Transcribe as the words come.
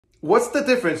What's the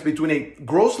difference between a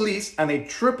gross lease and a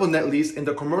triple net lease in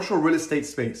the commercial real estate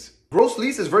space? Gross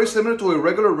lease is very similar to a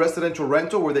regular residential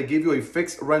rental where they give you a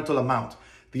fixed rental amount.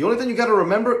 The only thing you got to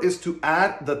remember is to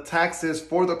add the taxes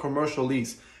for the commercial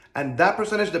lease. And that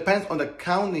percentage depends on the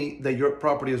county that your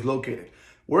property is located.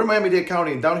 We're in Miami-Dade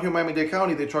County, and down here in Miami-Dade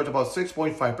County, they charge about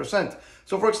 6.5%.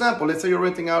 So for example, let's say you're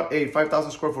renting out a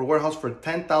 5,000 square foot warehouse for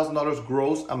 $10,000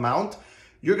 gross amount.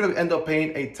 You're going to end up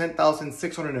paying a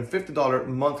 $10,650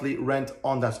 monthly rent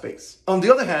on that space. On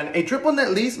the other hand, a triple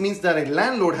net lease means that a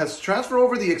landlord has transferred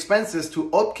over the expenses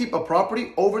to upkeep a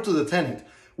property over to the tenant,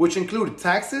 which include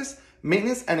taxes,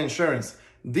 maintenance, and insurance.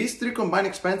 These three combined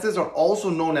expenses are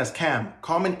also known as CAM,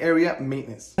 Common Area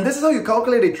Maintenance. And this is how you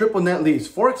calculate a triple net lease.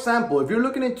 For example, if you're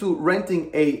looking into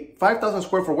renting a 5,000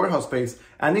 square foot warehouse space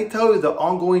and they tell you the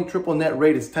ongoing triple net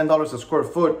rate is $10 a square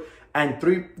foot and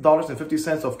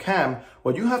 $3.50 of CAM,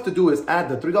 what you have to do is add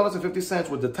the $3.50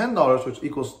 with the $10, which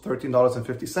equals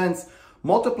 $13.50.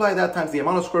 Multiply that times the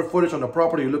amount of square footage on the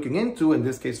property you're looking into, in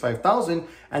this case 5,000,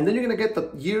 and then you're gonna get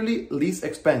the yearly lease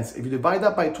expense. If you divide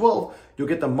that by 12, you'll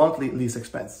get the monthly lease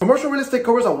expense. Commercial real estate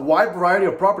covers a wide variety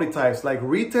of property types like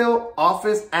retail,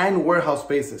 office, and warehouse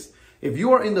spaces. If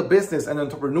you are in the business, an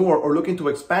entrepreneur, or looking to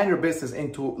expand your business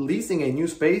into leasing a new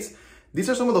space, these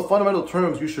are some of the fundamental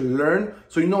terms you should learn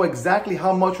so you know exactly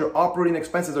how much your operating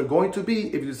expenses are going to be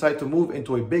if you decide to move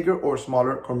into a bigger or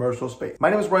smaller commercial space. My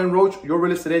name is Bryan Roach, your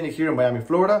real estate agent here in Miami,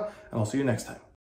 Florida, and I'll see you next time.